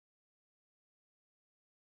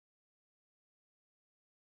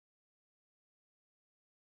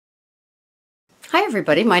Hi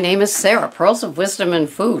everybody, my name is Sarah, Pearls of Wisdom and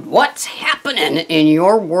Food. What's happening in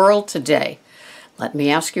your world today? Let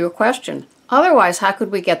me ask you a question. Otherwise, how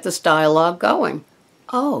could we get this dialogue going?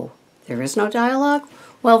 Oh, there is no dialogue?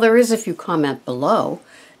 Well, there is if you comment below,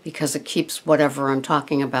 because it keeps whatever I'm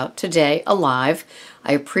talking about today alive.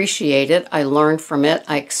 I appreciate it. I learn from it.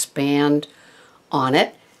 I expand on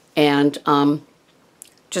it. And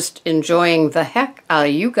just enjoying the heck out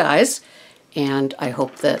of you guys. And I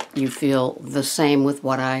hope that you feel the same with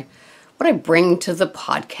what I bring to the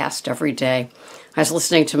podcast every day. I was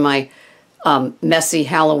listening to my messy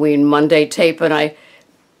Halloween Monday tape, and I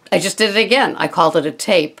just did it again. I called it a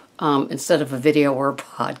tape instead of a video or a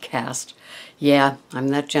podcast. Yeah, I'm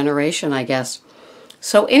that generation, I guess.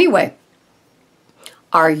 So anyway,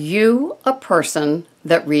 are you a person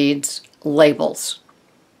that reads labels?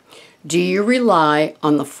 Do you rely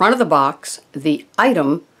on the front of the box, the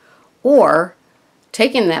item, or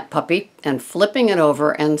taking that puppy and flipping it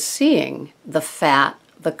over and seeing the fat,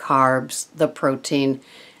 the carbs, the protein,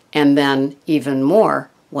 and then even more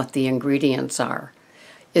what the ingredients are?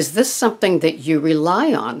 Is this something that you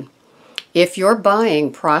rely on? If you're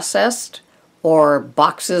buying processed or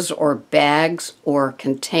boxes or bags or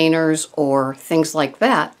containers or things like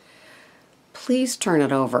that, please turn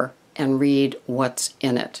it over and read what's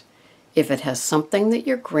in it. If it has something that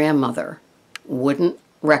your grandmother wouldn't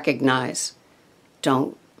recognize,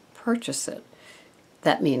 don't purchase it.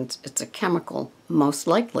 That means it's a chemical, most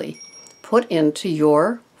likely, put into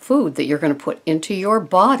your food that you're going to put into your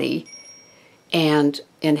body and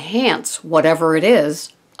enhance whatever it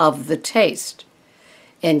is of the taste.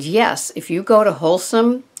 And yes, if you go to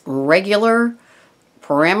wholesome, regular,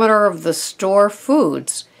 parameter of the store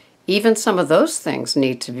foods, even some of those things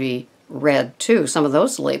need to be read too, some of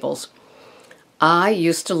those labels. I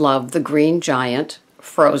used to love the Green Giant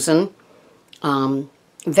frozen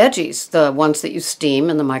veggies, the ones that you steam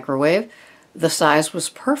in the microwave. The size was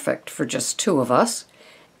perfect for just two of us,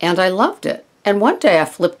 and I loved it. And one day I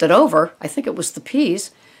flipped it over, I think it was the peas,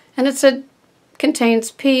 and it said, contains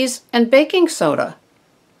peas and baking soda.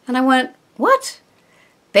 And I went, what?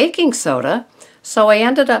 Baking soda? So I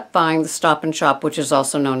ended up buying the Stop and Shop, which is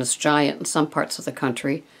also known as Giant in some parts of the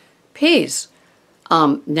country, peas.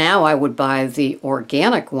 Now I would buy the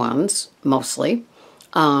organic ones, mostly.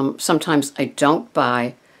 Sometimes I don't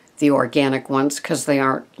buy the organic ones because they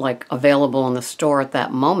aren't like available in the store at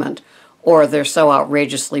that moment, or they're so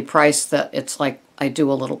outrageously priced that it's like I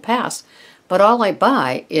do a little pass. But all I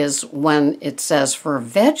buy is when it says for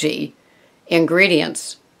veggie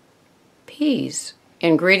ingredients, peas,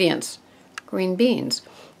 ingredients, green beans.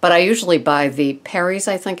 But I usually buy the Perry's,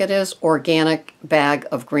 I think it is, organic bag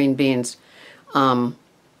of green beans.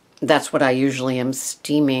 That's what I usually am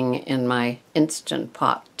steaming in my Instant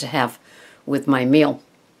Pot to have with my meal.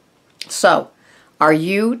 So, are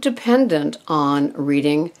you dependent on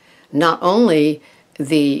reading not only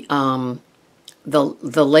the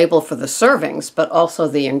label for the servings, but also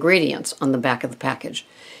the ingredients on the back of the package?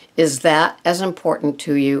 Is that as important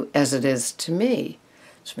to you as it is to me?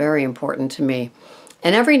 It's very important to me.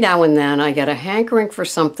 And every now and then I get a hankering for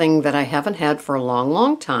something that I haven't had for a long,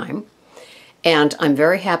 long time. And I'm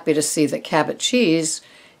very happy to see that Cabot Cheese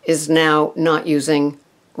is now not using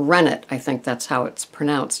rennet. I think that's how it's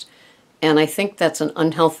pronounced. And I think that's an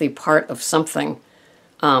unhealthy part of something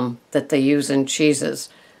that they use in cheeses.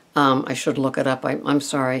 I should look it up. I'm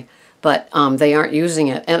sorry. But they aren't using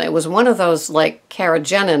it. And it was one of those like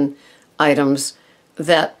carrageenan items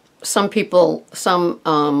that some people, some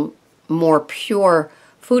more pure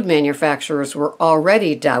food manufacturers were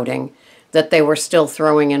already doubting that they were still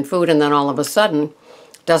throwing in food, and then all of a sudden,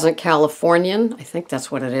 doesn't Californian, I think that's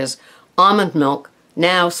what it is, almond milk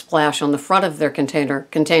now splash on the front of their container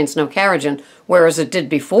contains no carrageen, whereas it did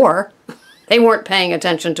before. They weren't paying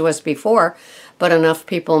attention to us before, but enough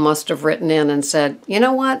people must have written in and said, you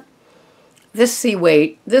know what, this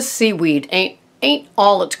seaweed ain't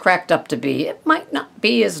all it's cracked up to be. It might not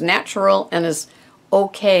be as natural and as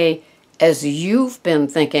okay as you've been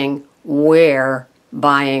thinking we're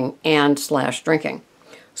buying and / drinking.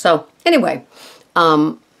 So anyway,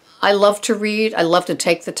 I love to read. I love to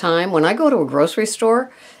take the time. When I go to a grocery store,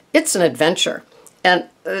 it's an adventure. And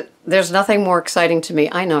there's nothing more exciting to me.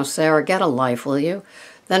 I know, Sarah, get a life, will you?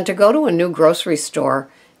 Than to go to a new grocery store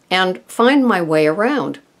and find my way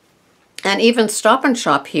around. And even Stop and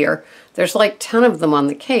Shop here, there's like 10 of them on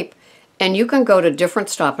the Cape, and you can go to different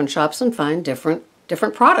Stop and Shops and find different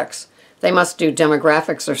products. They must do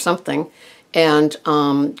demographics or something. And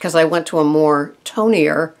because I went to a more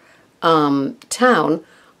tonier town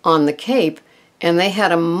on the Cape, and they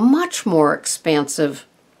had a much more expansive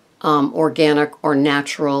organic or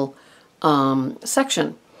natural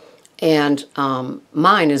section, and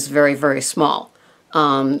mine is very, very small.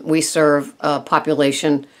 We serve a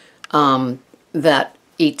population that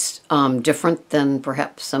eats different than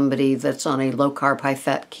perhaps somebody that's on a low-carb,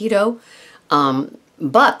 high-fat keto.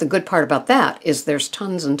 But the good part about that is there's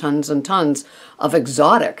tons and tons and tons of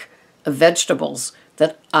exotic vegetables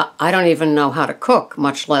that I don't even know how to cook,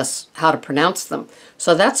 much less how to pronounce them.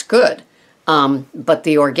 So that's good. But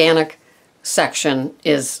the organic section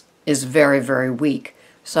is very, very weak.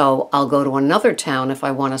 So I'll go to another town if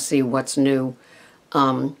I want to see what's new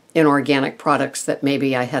in organic products that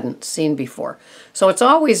maybe I hadn't seen before. So it's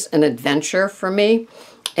always an adventure for me,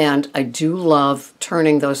 and I do love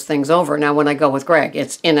turning those things over. Now, when I go with Greg,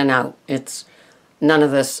 it's in and out. It's none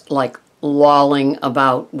of this like lolling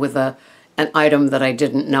about with an item that I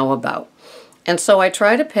didn't know about. And so I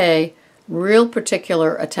try to pay real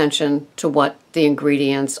particular attention to what the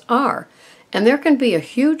ingredients are. And there can be a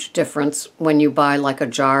huge difference when you buy like a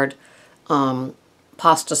jarred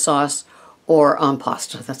pasta sauce or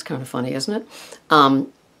pasta. That's kind of funny, isn't it?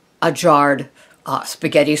 A jarred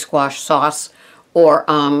spaghetti squash sauce, or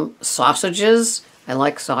sausages. I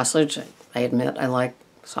like sausage. I admit I like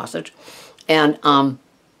sausage, and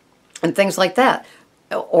things like that.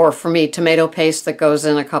 Or for me, tomato paste that goes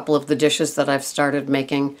in a couple of the dishes that I've started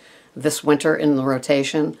making this winter in the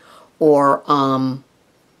rotation. Or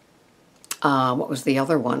what was the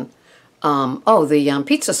other one? The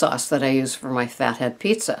pizza sauce that I use for my fathead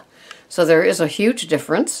pizza. So there is a huge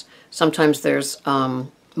difference. Sometimes there's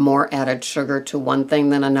more added sugar to one thing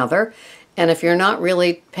than another. And if you're not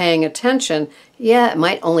really paying attention, yeah, it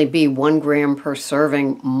might only be 1 gram per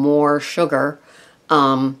serving more sugar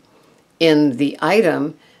in the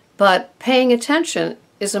item, but paying attention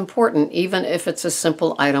is important, even if it's a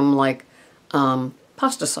simple item like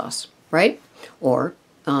pasta sauce, right? Or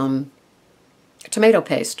tomato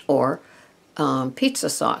paste, or pizza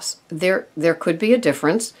sauce. There could be a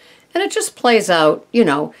difference, and it just plays out, you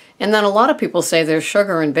know. And then a lot of people say there's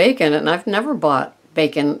sugar in bacon, and I've never bought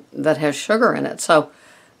bacon that has sugar in it. So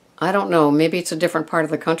I don't know, maybe it's a different part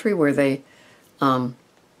of the country where they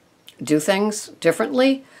do things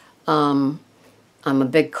differently. I'm a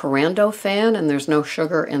big Corando fan, and there's no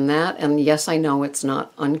sugar in that. And yes, I know it's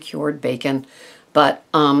not uncured bacon, but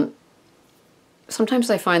sometimes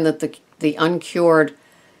I find that the uncured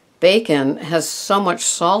bacon has so much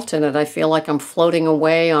salt in it, I feel like I'm floating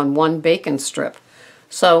away on one bacon strip.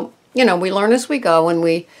 So, you know, we learn as we go, and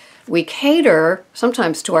we cater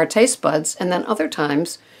sometimes to our taste buds, and then other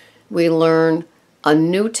times we learn a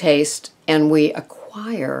new taste and we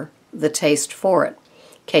acquire the taste for it.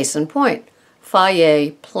 Case in point,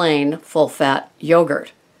 Fage plain full-fat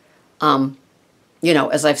yogurt. You know,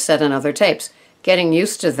 as I've said in other tapes, getting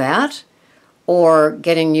used to that, or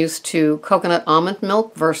getting used to coconut almond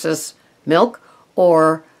milk versus milk,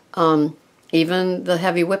 or even the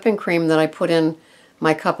heavy whipping cream that I put in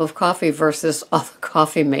my cup of coffee versus all the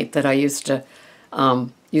Coffee Mate that I used to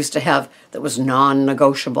have that was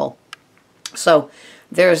non-negotiable. So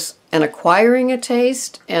there's an acquiring a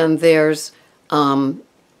taste, and there's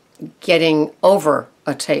getting over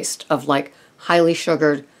a taste of like highly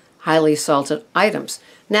sugared, highly salted items.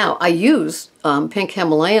 Now, I use pink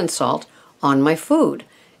Himalayan salt on my food.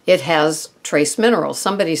 It has trace minerals.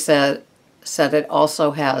 Somebody said it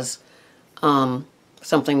also has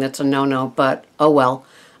something that's a no-no, but oh well.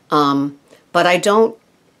 But I don't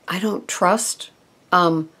trust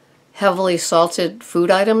heavily salted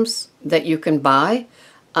food items that you can buy.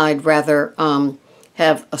 I'd rather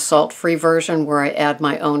have a salt-free version where I add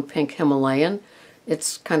my own pink Himalayan.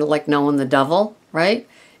 It's kind of like knowing the devil, right?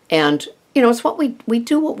 And you know, it's what we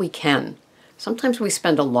do what we can. Sometimes we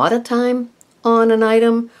spend a lot of time on an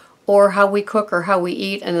item, or how we cook, or how we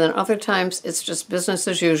eat, and then other times it's just business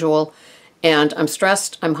as usual, and I'm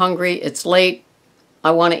stressed, I'm hungry, it's late,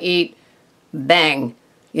 I want to eat, bang,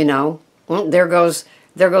 you know, there goes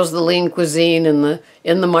the lean cuisine in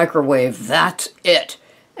the microwave. That's it.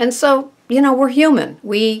 And so, you know, we're human.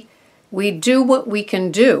 We do what we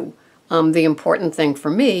can do. The important thing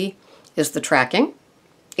for me is the tracking,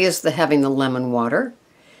 is the having the lemon water.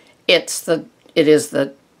 It is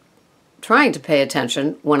the trying to pay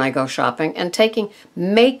attention when I go shopping, and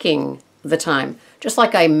making the time. Just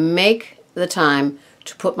like I make the time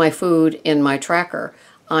to put my food in my tracker,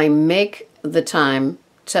 I make the time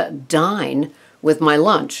to dine with my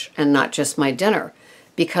lunch and not just my dinner,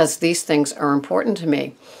 because these things are important to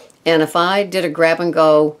me. And if I did a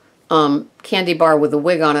grab-and-go candy bar with a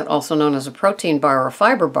wig on it, also known as a protein bar or a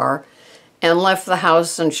fiber bar, and left the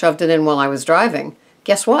house and shoved it in while I was driving,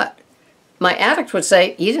 guess what? My addict would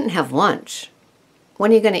say, you didn't have lunch.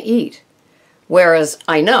 When are you going to eat? Whereas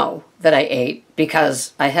I know that I ate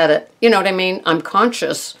because I had it, you know what I mean? I'm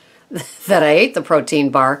conscious that I ate the protein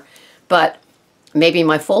bar, but maybe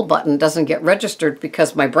my full button doesn't get registered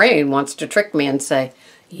because my brain wants to trick me and say,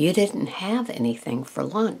 you didn't have anything for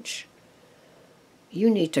lunch. You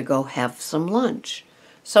need to go have some lunch.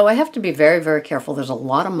 So I have to be very, very careful. There's a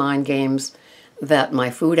lot of mind games that my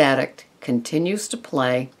food addict continues to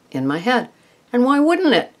play in my head. And why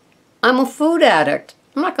wouldn't it? I'm a food addict.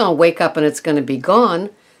 I'm not going to wake up and it's going to be gone.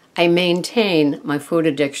 I maintain my food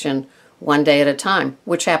addiction one day at a time,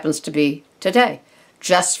 which happens to be today.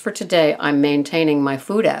 Just for today, I'm maintaining my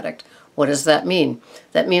food addict. What does that mean?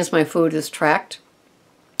 That means my food is tracked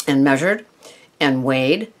and measured and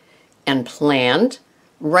weighed and planned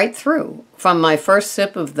right through. From my first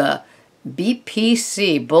sip of the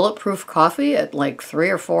BPC Bulletproof coffee at like 3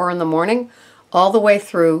 or 4 in the morning, all the way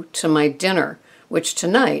through to my dinner, which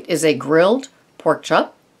tonight is a grilled pork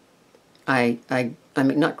chop. I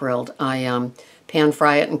mean, not grilled. I pan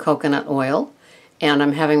fry it in coconut oil, and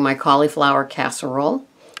I'm having my cauliflower casserole,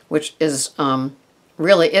 which is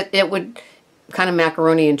really, it would kind of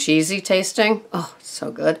macaroni and cheesy tasting. Oh, it's so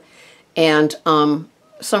good. And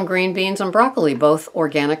some green beans and broccoli, both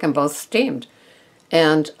organic and both steamed.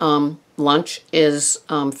 And lunch is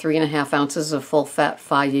 3.5 ounces of full-fat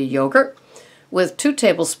Fage yogurt with 2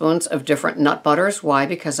 tablespoons of different nut butters. Why?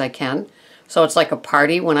 Because I can. So it's like a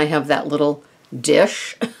party when I have that little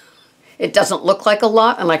dish. It doesn't look like a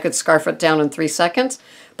lot, and I could scarf it down in 3 seconds,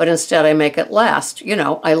 but instead I make it last. You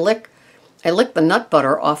know, I lick the nut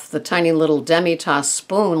butter off the tiny little demi-tasse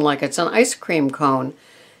spoon like it's an ice cream cone.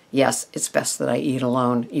 Yes, it's best that I eat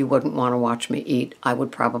alone. You wouldn't want to watch me eat. I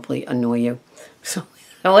would probably annoy you. So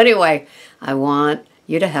anyway, I want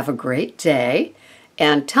you to have a great day,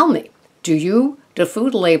 and tell me, do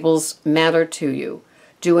food labels matter to you?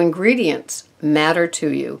 Do ingredients matter to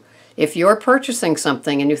you? If you're purchasing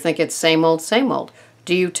something and you think it's same old,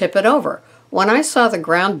 do you tip it over? When I saw the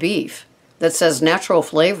ground beef that says natural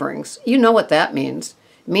flavorings, you know what that means.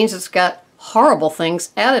 It means it's got horrible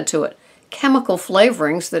things added to it. Chemical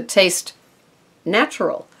flavorings that taste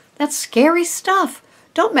natural. That's scary stuff.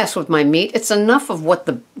 Don't mess with my meat. It's enough of what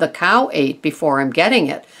the cow ate before I'm getting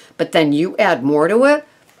it. But then you add more to it?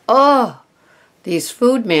 Oh, these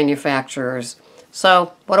food manufacturers.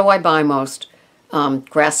 So what do I buy most?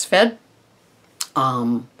 Grass-fed,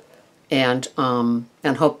 and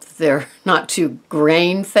hope they're not too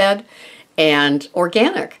grain-fed, and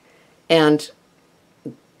organic, and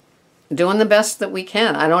doing the best that we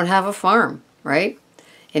can. I don't have a farm, right?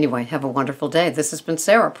 Anyway, have a wonderful day. This has been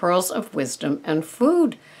Sarah, Pearls of Wisdom and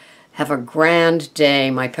Food. Have a grand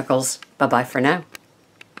day, my pickles. Bye-bye for now.